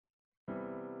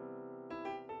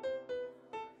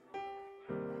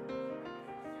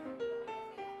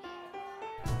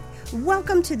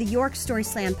Welcome to the York Story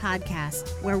Slam podcast,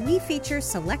 where we feature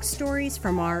select stories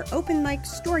from our open mic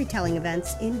storytelling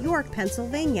events in York,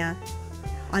 Pennsylvania.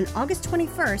 On August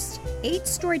 21st, 8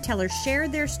 storytellers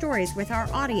shared their stories with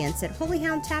our audience at Holy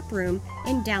Hound Tap Room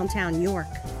in downtown York.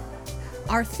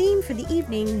 Our theme for the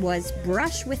evening was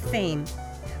Brush with Fame.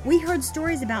 We heard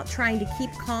stories about trying to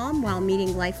keep calm while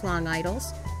meeting lifelong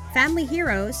idols, family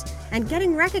heroes, and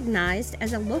getting recognized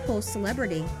as a local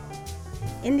celebrity.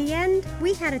 In the end,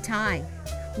 we had a tie.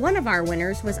 One of our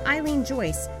winners was Eileen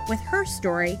Joyce with her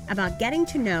story about getting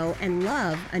to know and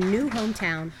love a new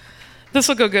hometown. This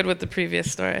will go good with the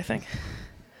previous story, I think.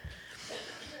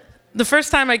 The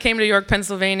first time I came to York,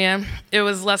 Pennsylvania, it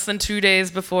was less than 2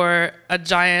 days before a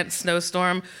giant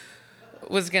snowstorm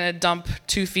was going to dump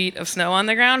 2 feet of snow on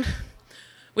the ground,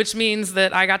 which means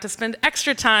that I got to spend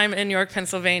extra time in York,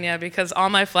 Pennsylvania because all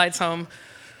my flights home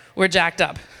were jacked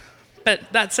up. But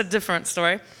that's a different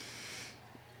story.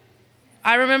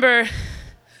 I remember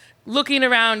looking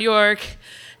around York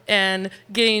and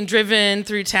getting driven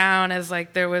through town as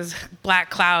like there was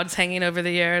black clouds hanging over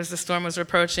the air as the storm was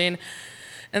approaching,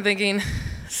 and thinking,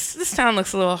 this town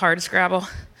looks a little hard scrabble.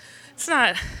 It's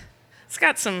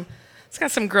got some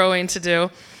growing to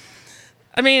do.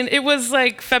 I mean, it was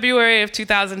like February of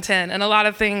 2010, and a lot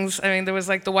of things, there was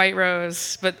like the White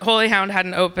Rose, but Holy Hound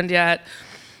hadn't opened yet.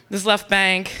 This left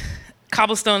bank,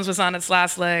 Cobblestones was on its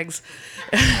last legs.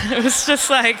 It was just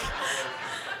like,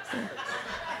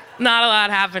 not a lot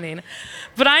happening.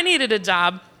 But I needed a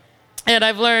job, and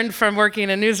I've learned from working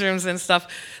in newsrooms and stuff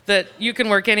that you can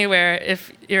work anywhere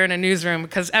if you're in a newsroom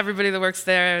because everybody that works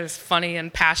there is funny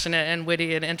and passionate and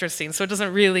witty and interesting, so it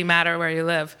doesn't really matter where you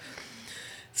live.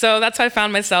 So that's how I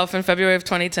found myself in February of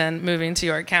 2010 moving to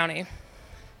York County.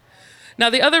 Now,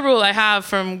 the other rule I have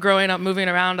from growing up moving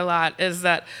around a lot is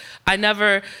that I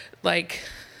never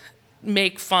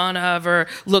make fun of or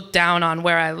look down on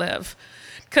where I live.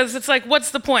 Because it's like,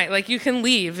 what's the point? Like, you can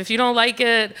leave. If you don't like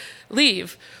it,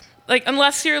 leave. Like,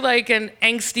 unless you're like an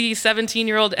angsty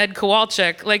 17-year-old Ed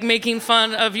Kowalczyk, like making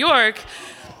fun of York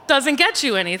doesn't get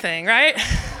you anything, right?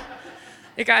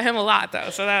 It got him a lot, though,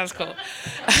 so that was cool.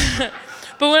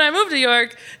 But when I moved to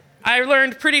York, I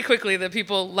learned pretty quickly that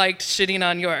people liked shitting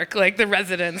on York. Like, the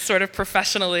residents sort of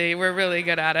professionally were really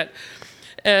good at it.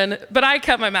 But I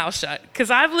kept my mouth shut,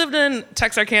 because I've lived in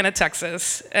Texarkana,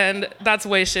 Texas, and that's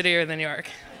way shittier than York.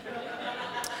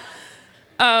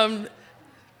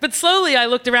 But slowly I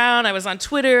looked around, I was on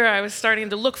Twitter, I was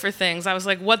starting to look for things. I was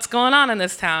like, what's going on in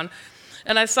this town?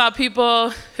 And I saw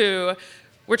people who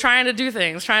were trying to do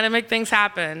things, trying to make things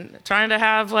happen, trying to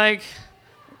have like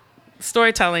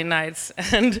storytelling nights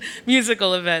and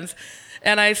musical events.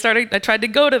 And I tried to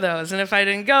go to those, and if I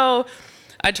didn't go,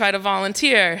 I'd try to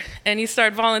volunteer, and you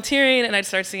start volunteering, and I'd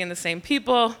start seeing the same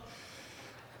people,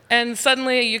 and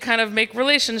suddenly you kind of make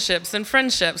relationships and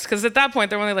friendships, because at that point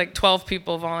there were only like 12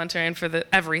 people volunteering for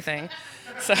everything.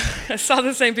 So I saw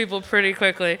the same people pretty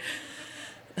quickly.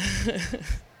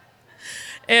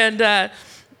 And I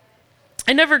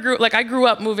grew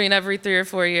up moving every 3 or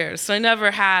 4 years, so I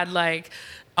never had like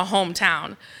a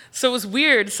hometown. So it was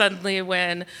weird suddenly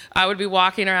when I would be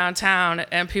walking around town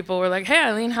and people were like, hey,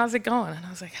 Eileen, how's it going? And I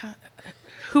was like,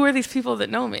 who are these people that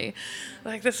know me?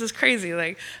 Like, this is crazy.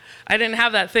 Like, I didn't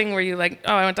have that thing where you like,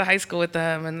 oh, I went to high school with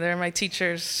them and they're my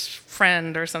teacher's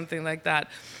friend or something like that.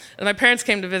 And my parents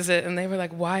came to visit and they were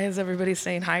like, why is everybody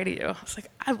saying hi to you? I was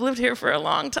like, I've lived here for a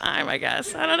long time, I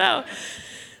guess. I don't know.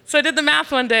 So I did the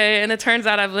math one day, and it turns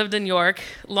out I've lived in York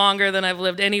longer than I've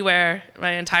lived anywhere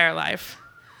my entire life.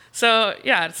 So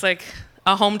yeah, it's like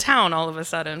a hometown all of a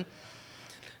sudden.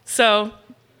 So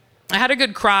I had a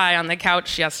good cry on the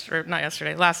couch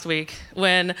last week,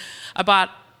 when I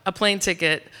bought a plane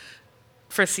ticket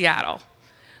for Seattle.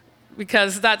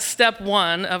 Because that's step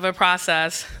 1 of a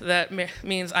process that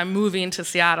means I'm moving to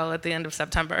Seattle at the end of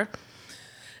September.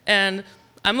 And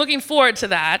I'm looking forward to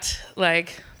that.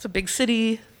 Like, it's a big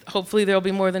city. Hopefully there'll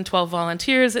be more than 12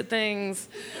 volunteers at things.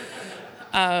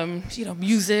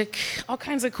 Music, all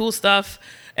kinds of cool stuff,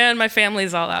 and my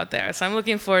family's all out there, so I'm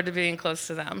looking forward to being close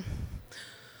to them.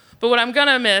 But what I'm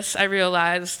gonna miss, I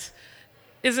realized,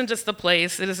 isn't just the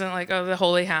place, it isn't like, the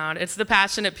Holy Hound, it's the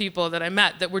passionate people that I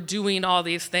met that were doing all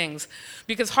these things.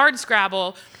 Because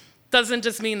hardscrabble doesn't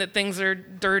just mean that things are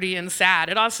dirty and sad,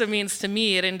 it also means, to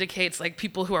me, it indicates like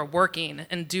people who are working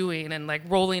and doing and like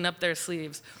rolling up their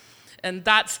sleeves. And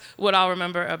that's what I'll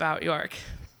remember about York.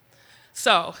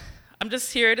 So, I'm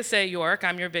just here to say, York,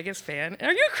 I'm your biggest fan.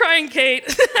 Are you crying, Kate?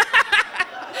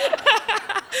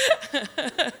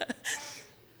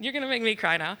 You're gonna make me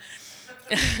cry now.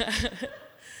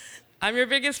 I'm your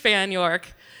biggest fan,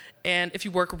 York, And if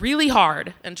you work really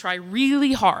hard and try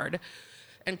really hard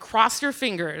and cross your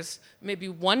fingers, maybe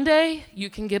one day you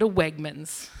can get a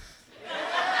Wegmans.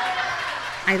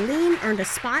 Eileen earned a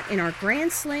spot in our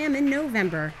Grand Slam in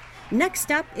November.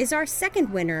 Next up is our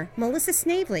second winner, Melissa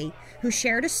Snavely, who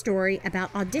shared a story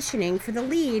about auditioning for the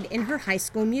lead in her high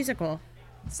school musical.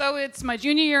 So it's my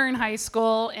junior year in high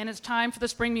school, and it's time for the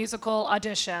spring musical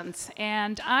auditions.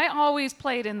 And I always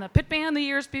played in the pit band the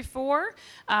years before.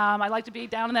 I like to be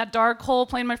down in that dark hole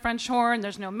playing my French horn.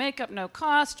 There's no makeup, no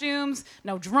costumes,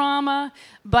 no drama.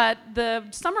 But the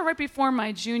summer right before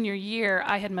my junior year,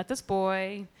 I had met this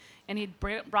boy, and he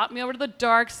brought me over to the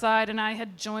dark side, and I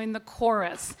had joined the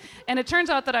chorus. And it turns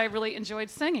out that I really enjoyed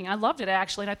singing. I loved it,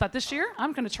 actually, and I thought this year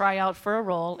I'm going to try out for a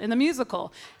role in the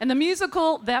musical. And the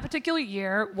musical that particular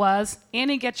year was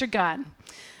Annie, Get Your Gun.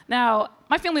 Now,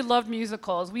 my family loved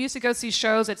musicals. We used to go see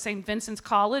shows at St. Vincent's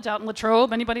College out in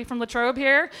Latrobe. Anybody from Latrobe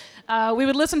here? We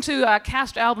would listen to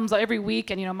cast albums every week,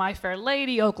 and My Fair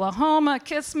Lady, Oklahoma,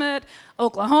 Kismet,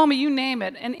 Oklahoma, you name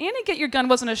it. And Annie, Get Your Gun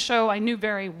wasn't a show I knew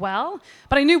very well,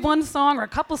 but I knew one song or a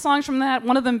couple songs from that,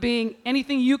 one of them being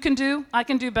Anything You Can Do, I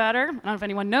Can Do Better. I don't know if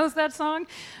anyone knows that song,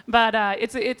 but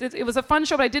it was a fun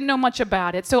show, but I didn't know much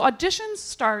about it. So auditions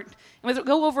start, and we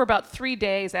go over about 3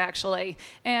 days, actually,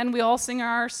 and we all sing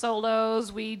our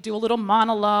solos, we do a little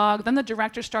monologue, then the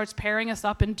director starts pairing us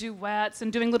up in duets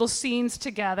and doing little scenes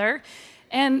together.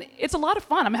 And it's a lot of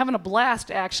fun. I'm having a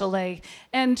blast, actually.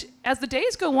 And as the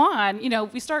days go on,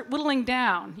 we start whittling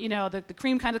down. The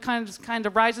cream kind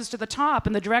of rises to the top,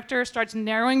 and the director starts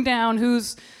narrowing down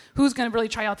who's going to really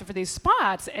try out for these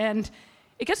spots. And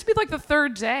it gets to be like the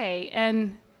third day,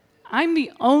 and I'm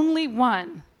the only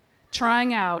one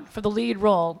trying out for the lead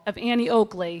role of Annie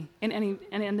Oakley in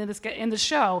the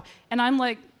show. And I'm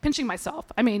like pinching myself.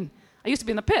 I mean, I used to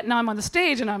be in the pit, now I'm on the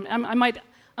stage, and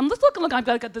I'm just looking,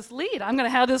 I've got this lead. I'm going to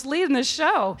have this lead in this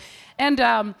show.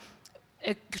 And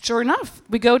sure enough,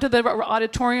 we go to the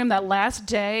auditorium that last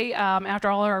day after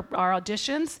all our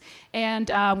auditions, and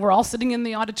we're all sitting in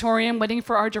the auditorium waiting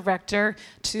for our director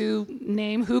to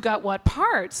name who got what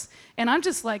parts. And I'm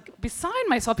just like beside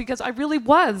myself because I really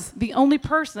was the only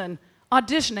person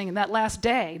auditioning that last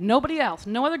day. Nobody else,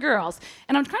 no other girls.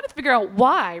 And I'm trying to figure out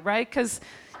why, right? Because,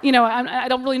 I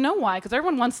don't really know why, because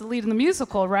everyone wants to lead in the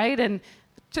musical, right? And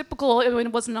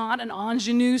it was not an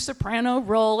ingenue soprano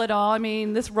role at all. I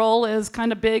mean, this role is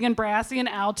kind of big and brassy and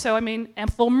alto. I mean,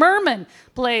 Ethel Merman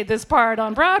played this part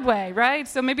on Broadway, right?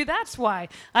 So maybe that's why.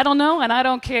 I don't know, and I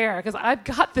don't care, because I've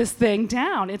got this thing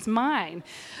down. It's mine.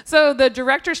 So the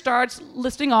director starts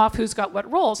listing off who's got what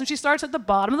roles, and she starts at the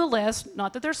bottom of the list.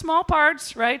 Not that they're small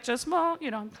parts, right? Just small,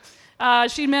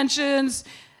 She mentions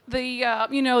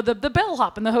the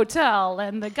bellhop in the hotel,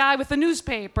 and the guy with the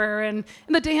newspaper, and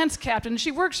the dance captain.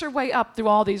 She works her way up through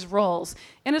all these roles.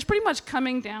 And it's pretty much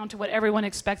coming down to what everyone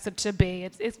expects it to be.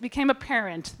 It became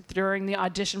apparent during the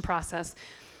audition process.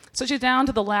 So she's down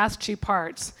to the last two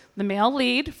parts. The male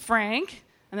lead, Frank,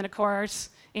 and then, of course,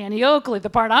 Annie Oakley, the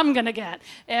part I'm going to get.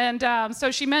 And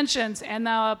so she mentions, and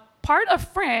the part of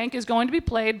Frank is going to be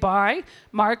played by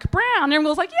Mark Brown. And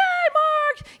everyone was like, yay,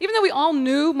 Mark! Even though we all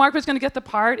knew Mark was going to get the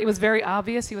part, it was very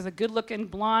obvious. He was a good-looking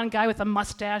blonde guy with a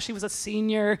mustache. He was a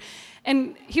senior.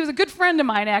 And he was a good friend of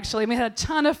mine, actually. And we had a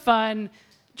ton of fun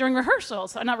during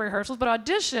rehearsals. Not rehearsals, but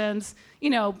auditions,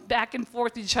 back and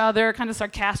forth with each other, kind of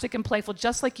sarcastic and playful,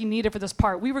 just like you needed for this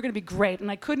part. We were going to be great, and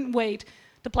I couldn't wait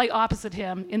to play opposite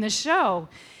him in this show.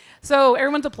 So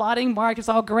everyone's applauding Mark. It's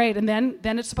all great. And then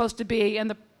it's supposed to be, and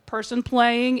the person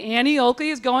playing Annie Oakley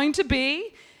is going to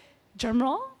be, drum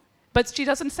roll, but she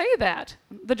doesn't say that.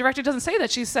 The director doesn't say that.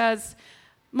 She says,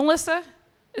 Melissa,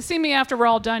 see me after we're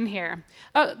all done here.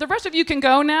 The rest of you can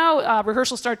go now.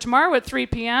 Rehearsal start tomorrow at 3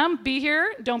 p.m. Be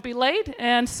here, don't be late,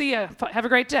 and see ya. Have a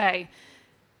great day.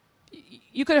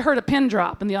 You could have heard a pin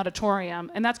drop in the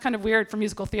auditorium, and that's kind of weird for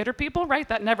musical theater people, right?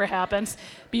 That never happens.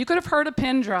 But you could have heard a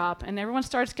pin drop, and everyone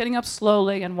starts getting up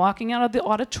slowly and walking out of the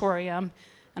auditorium.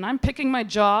 And I'm picking my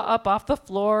jaw up off the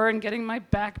floor and getting my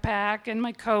backpack and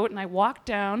my coat, and I walk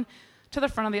down to the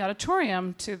front of the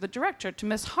auditorium to the director, to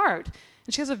Miss Hart.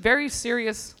 And she has a very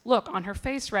serious look on her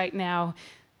face right now.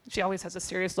 She always has a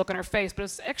serious look on her face, but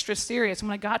it's extra serious. And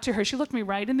when I got to her, she looked me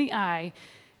right in the eye,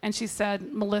 and she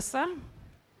said, Melissa,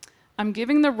 I'm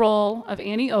giving the role of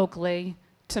Annie Oakley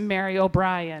to Mary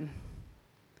O'Brien.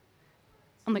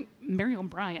 I'm like, Mary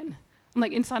O'Brien?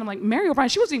 Inside, I'm like, Mary O'Brien,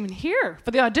 she wasn't even here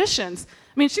for the auditions.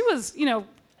 I mean, she was,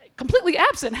 completely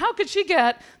absent. How could she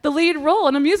get the lead role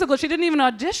in a musical she didn't even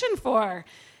audition for? And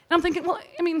I'm thinking, well,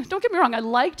 I mean, don't get me wrong, I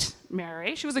liked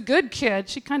Mary. She was a good kid.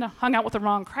 She kind of hung out with the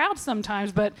wrong crowd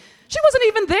sometimes, but she wasn't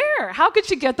even there. How could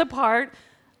she get the part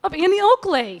of Annie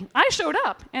Oakley. I showed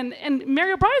up, and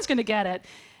Mary O'Brien's going to get it.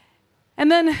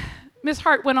 And then Ms.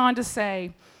 Hart went on to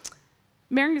say,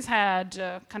 Mary's had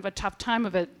kind of a tough time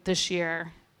of it this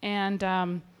year, and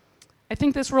I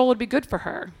think this role would be good for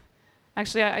her.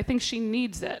 Actually, I think she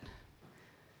needs it.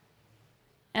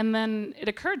 And then it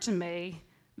occurred to me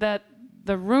that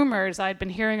the rumors I'd been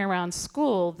hearing around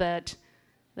school that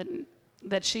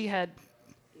she had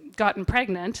gotten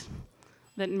pregnant,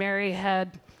 that Mary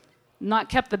had not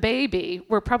kept the baby,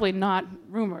 were probably not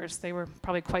rumors. They were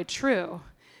probably quite true.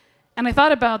 And I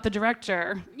thought about the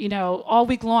director, all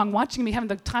week long, watching me having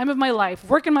the time of my life,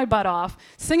 working my butt off,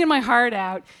 singing my heart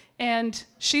out, and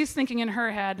she's thinking in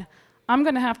her head, I'm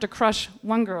going to have to crush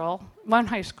one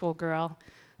high school girl,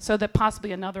 so that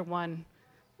possibly another one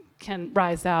can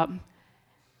rise up.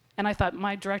 And I thought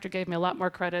my director gave me a lot more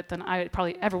credit than I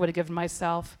probably ever would have given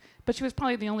myself, but she was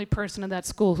probably the only person in that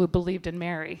school who believed in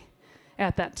Mary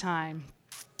at that time.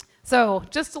 So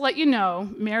just to let you know,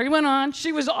 Mary went on.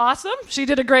 She was awesome. She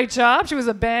did a great job. She was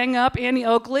a bang-up Annie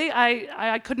Oakley.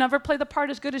 I could never play the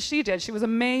part as good as she did. She was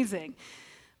amazing.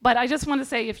 But I just want to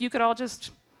say, if you could all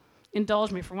just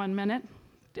indulge me for 1 minute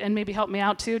and maybe help me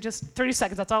out too, just 30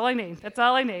 seconds. That's all I need. That's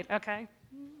all I need, okay?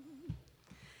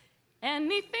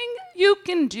 Anything you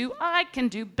can do, I can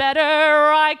do better.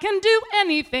 I can do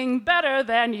anything better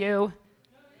than you.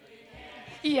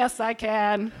 Yes, I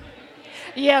can.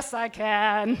 Yes, I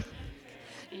can.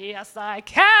 Yes, I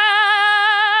can.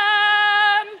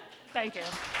 Thank you.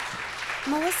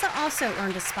 Melissa also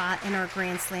earned a spot in our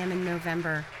Grand Slam in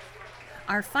November.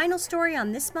 Our final story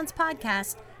on this month's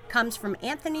podcast comes from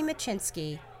Anthony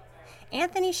Machinsky.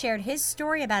 Anthony shared his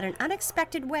story about an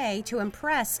unexpected way to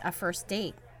impress a first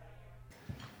date.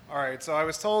 All right, so I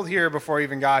was told here before I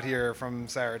even got here from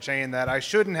Sarah Chain that I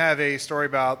shouldn't have a story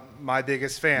about my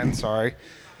biggest fan,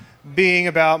 being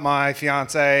about my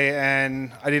fiance,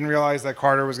 and I didn't realize that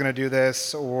Carter was going to do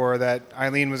this or that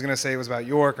Eileen was going to say it was about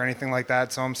York or anything like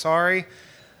that, so I'm sorry,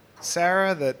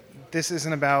 Sarah, that this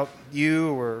isn't about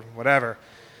you or whatever.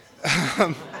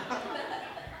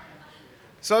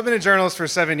 So I've been a journalist for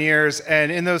 7 years,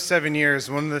 and in those 7 years,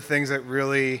 one of the things that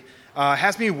really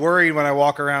has me worried when I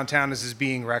walk around town is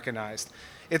being recognized.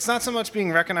 It's not so much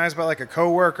being recognized by like a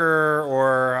coworker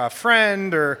or a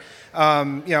friend or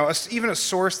even a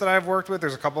source that I've worked with.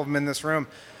 There's a couple of them in this room.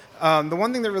 The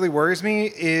one thing that really worries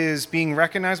me is being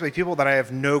recognized by people that I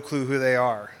have no clue who they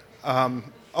are.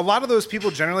 A lot of those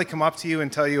people generally come up to you and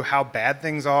tell you how bad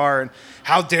things are and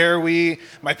how dare we,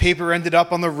 my paper ended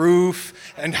up on the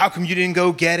roof, and how come you didn't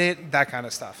go get it, that kind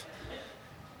of stuff.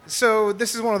 So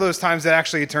this is one of those times that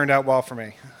actually turned out well for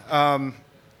me.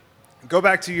 Go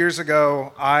back 2 years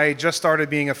ago, I just started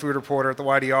being a food reporter at the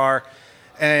YDR,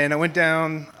 and I went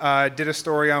down, did a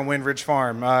story on Windridge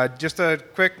Farm. Just a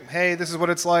quick, hey, this is what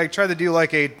it's like. Tried to do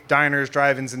like a diners,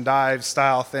 drive-ins, and dives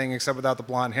style thing, except without the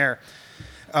blonde hair.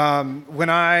 When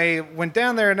I went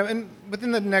down there, and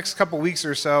within the next couple weeks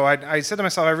or so, I said to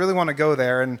myself, I really want to go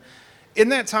there. And in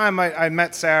that time, I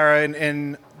met Sarah,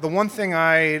 and the one thing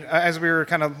as we were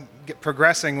kind of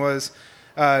progressing was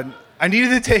I needed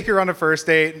to take her on a first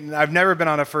date, and I've never been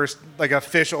on a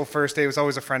official first date. It was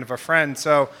always a friend of a friend.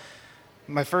 So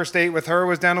my first date with her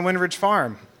was down to Windridge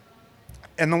Farm.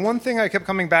 And the one thing I kept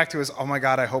coming back to is, oh my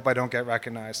God, I hope I don't get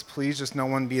recognized. Please just no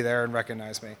one be there and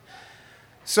recognize me.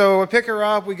 So I pick her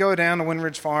up, we go down to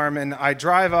Windridge Farm, and I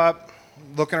drive up,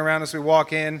 looking around as we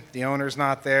walk in. The owner's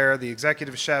not there, the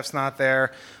executive chef's not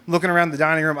there. I'm looking around the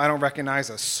dining room, I don't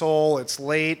recognize a soul, it's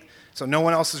late, so no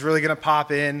one else is really gonna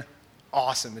pop in.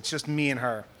 Awesome, it's just me and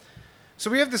her.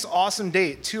 So we have this awesome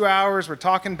date, 2 hours, we're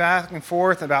talking back and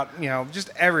forth about,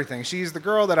 just everything. She's the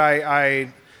girl that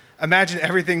I imagine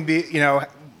everything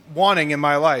wanting in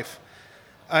my life.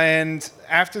 And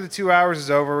after the 2 hours is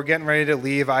over, we're getting ready to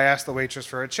leave. I asked the waitress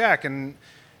for a check. And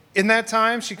in that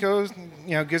time, she goes,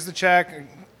 gives the check,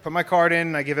 put my card in,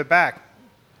 and I give it back.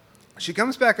 She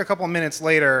comes back a couple of minutes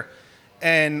later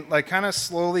and kind of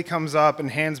slowly comes up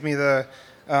and hands me the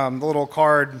little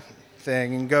card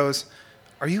thing and goes,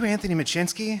 "Are you Anthony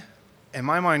Machinsky?" And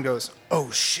my mind goes, oh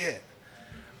shit.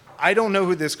 I don't know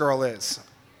who this girl is.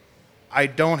 I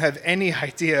don't have any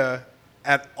idea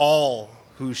at all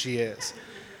who she is.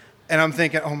 And I'm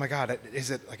thinking, oh my God,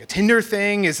 is it like a Tinder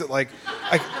thing? Is it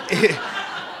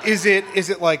is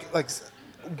it like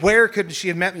where could she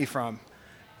have met me from?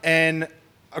 And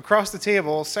across the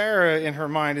table, Sarah in her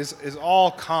mind is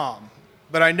all calm.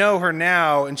 But I know her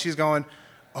now, and she's going,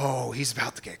 oh, he's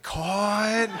about to get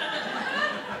caught.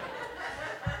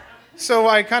 So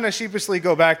I kind of sheepishly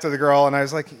go back to the girl, and I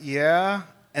was like, yeah.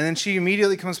 And then she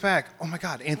immediately comes back, oh my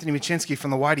God, Anthony Machinsky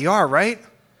from the YDR, right?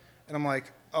 And I'm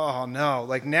like, oh no.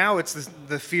 Like now it's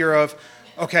the fear of,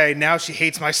 okay, now she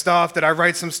hates my stuff. Did I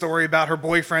write some story about her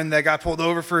boyfriend that got pulled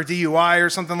over for a DUI or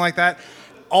something like that?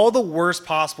 All the worst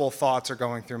possible thoughts are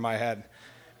going through my head.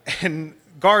 And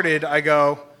guarded, I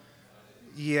go,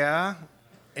 yeah.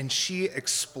 And she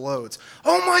explodes.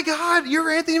 Oh my God, you're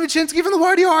Anthony Machinsky from the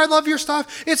YDR. I love your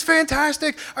stuff. It's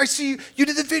fantastic. I see you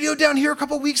did the video down here a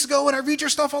couple weeks ago, and I read your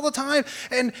stuff all the time.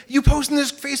 And you post in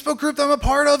this Facebook group that I'm a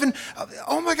part of, and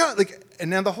oh my God. And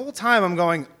now the whole time I'm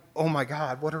going, oh my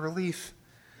God, what a relief.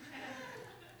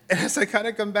 And as I kind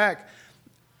of come back,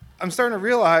 I'm starting to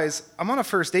realize I'm on a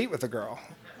first date with a girl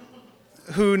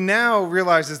who now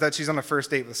realizes that she's on a first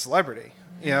date with a celebrity,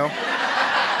 you know?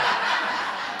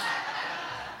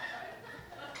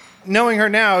 Knowing her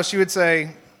now, she would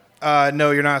say, no,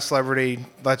 you're not a celebrity.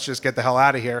 Let's just get the hell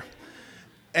out of here.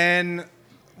 And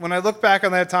when I look back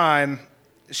on that time,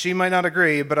 she might not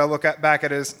agree, but I look back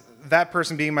at it as that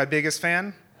person being my biggest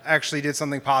fan actually did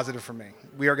something positive for me.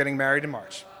 We are getting married in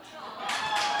March.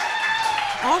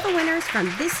 All the winners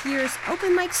from this year's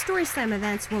Open Mic Story Slam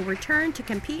events will return to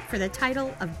compete for the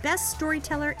title of Best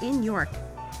Storyteller in York.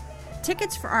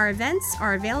 Tickets for our events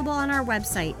are available on our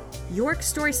website,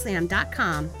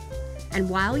 yorkstoryslam.com. And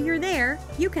while you're there,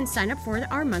 you can sign up for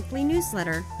our monthly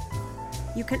newsletter.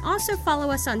 You can also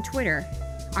follow us on Twitter.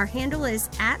 Our handle is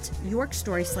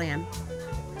 @YorkStorySlam.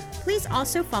 Please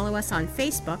also follow us on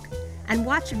Facebook and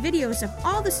watch videos of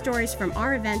all the stories from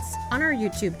our events on our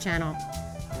YouTube channel.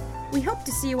 We hope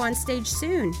to see you on stage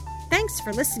soon. Thanks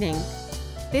for listening.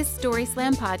 This Story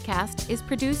Slam podcast is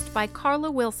produced by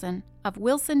Carla Wilson of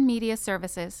Wilson Media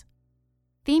Services.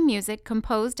 Theme music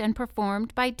composed and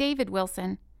performed by David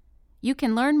Wilson. You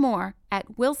can learn more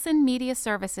at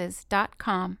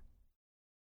wilsonmediaservices.com.